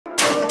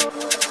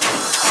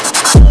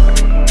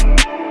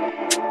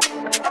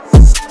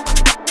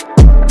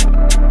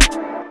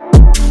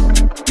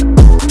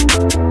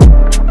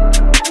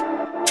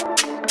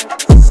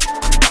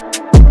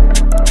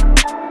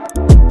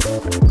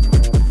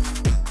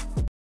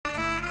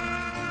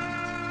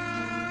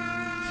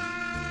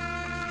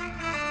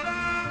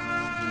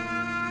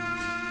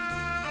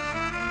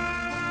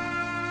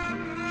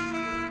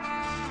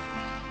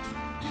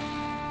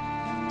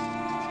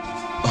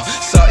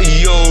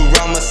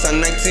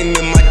2019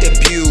 in my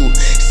debut.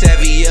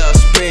 Sevilla,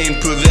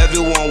 Spain, prove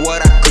everyone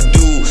what I could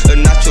do. A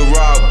natural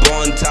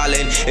born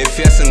talent, a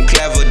fierce and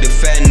clever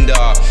defender.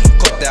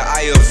 Caught the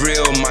eye of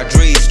Real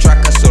Madrid,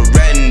 striker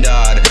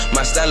surrendered.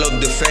 My style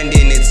of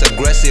defending, it's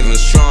aggressive and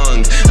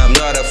strong. I'm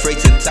not afraid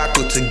to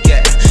tackle to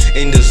get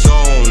in the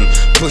zone.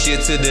 Push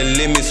it to the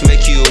limits,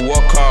 make you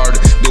work hard.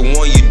 The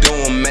one you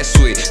don't mess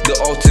with, the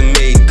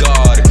ultimate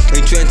god.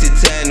 In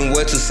 2010,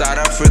 went to South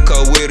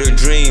Africa with a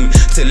dream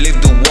to live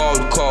the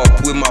World Cup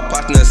with my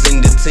partners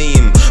in the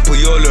team.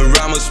 Puyol and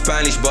Ramos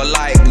Spanish, but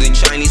like the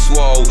Chinese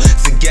wall.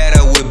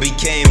 Together we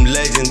became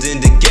legends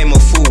in the game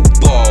of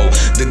football.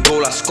 The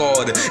goal I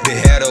scored, the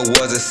header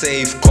was a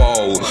safe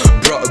call.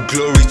 Brought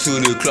glory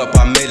to the club,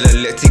 I made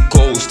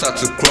Atletico start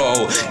to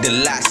crawl.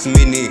 The last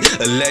minute,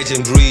 a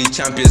legendary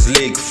Champions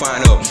League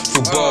final.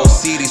 Football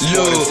City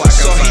Sport.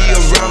 Sergio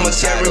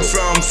Ramos carrying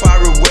from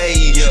far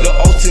away. The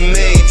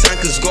ultimate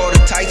tankers got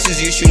the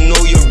titles, you should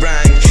know your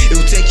rank. It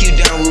will take you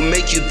down, will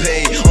make you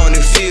pay. On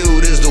the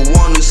field is the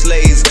one who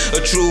slays.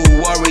 A true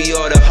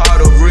warrior, the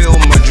heart of Real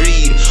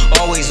Madrid.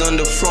 Always on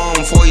the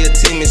front for your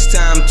team, it's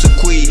time to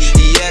quit.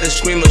 He had a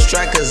scream of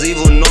strikers,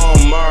 even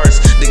on Mars.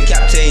 The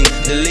captain,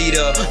 the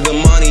leader, the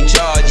man in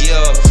charge,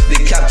 yeah. The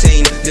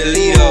captain, the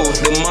leader,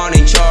 the man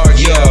in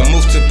charge, yeah.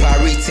 Move to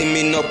Paris,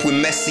 teaming up with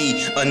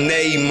Messi and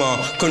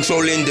Neymar.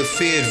 Controlling the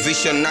field,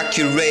 vision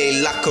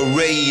accurate like a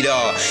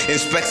radar.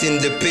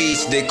 Inspecting the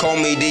pitch, they call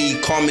me the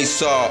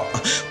commissar.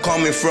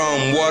 Coming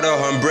from water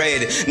and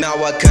bread, now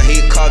I can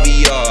hit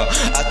caviar.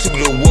 I took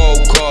the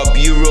World Cup,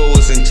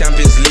 Euros and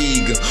Champions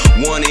League.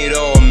 Won it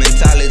all,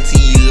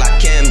 mentality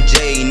like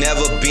MJ,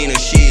 never been a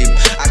sheep.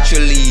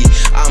 Actually,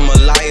 I'm a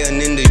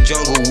lion in the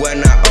jungle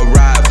when I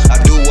arrive.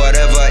 I do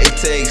whatever it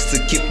takes to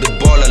keep the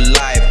ball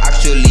alive.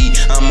 Actually,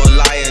 I'm a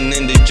lion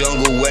in the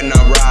jungle when I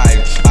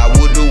arrive. I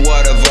would do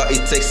whatever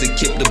it takes to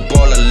keep the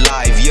ball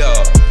alive,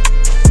 yeah.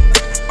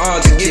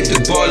 To keep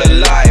the ball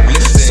alive.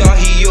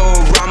 Sergio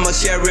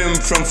Ramos sharing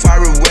from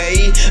far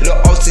away. The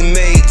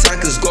ultimate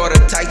tankers got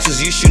the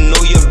titles, you should know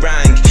your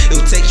rank.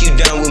 It'll take you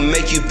down, will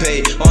make you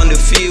pay. On the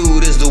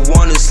field is the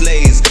one who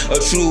slays. A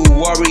true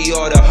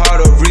warrior, the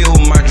heart of Real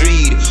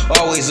Madrid.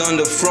 Always on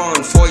the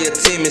front for your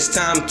team, it's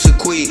time to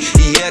quit.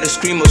 He had a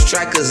scream of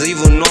strikers,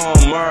 even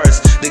on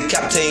Mars. The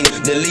captain,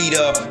 the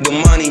leader, the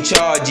man in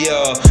charge,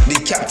 yeah. The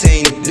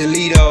captain, the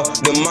leader,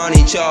 the man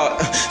in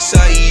charge.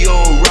 Sergio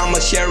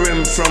Ramos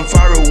sharing from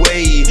far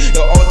away.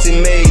 The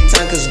ultimate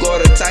tankers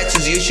got the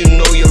titles, you should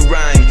know your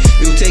rank.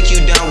 It'll take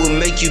you down, will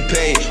make you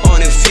pay.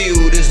 On the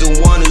field is the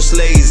one who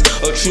slays.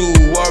 A true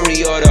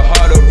warrior, the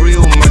heart of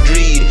Real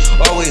Madrid.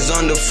 Always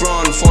on the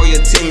front for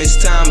your team, it's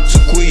time to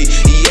quit.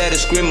 He had a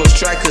scream of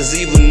strikers,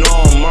 even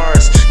on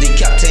Mars. The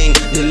captain,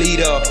 the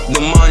leader,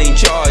 the man in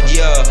charge,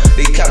 yeah.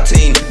 The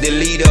captain, the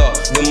leader,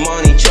 the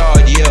man in charge.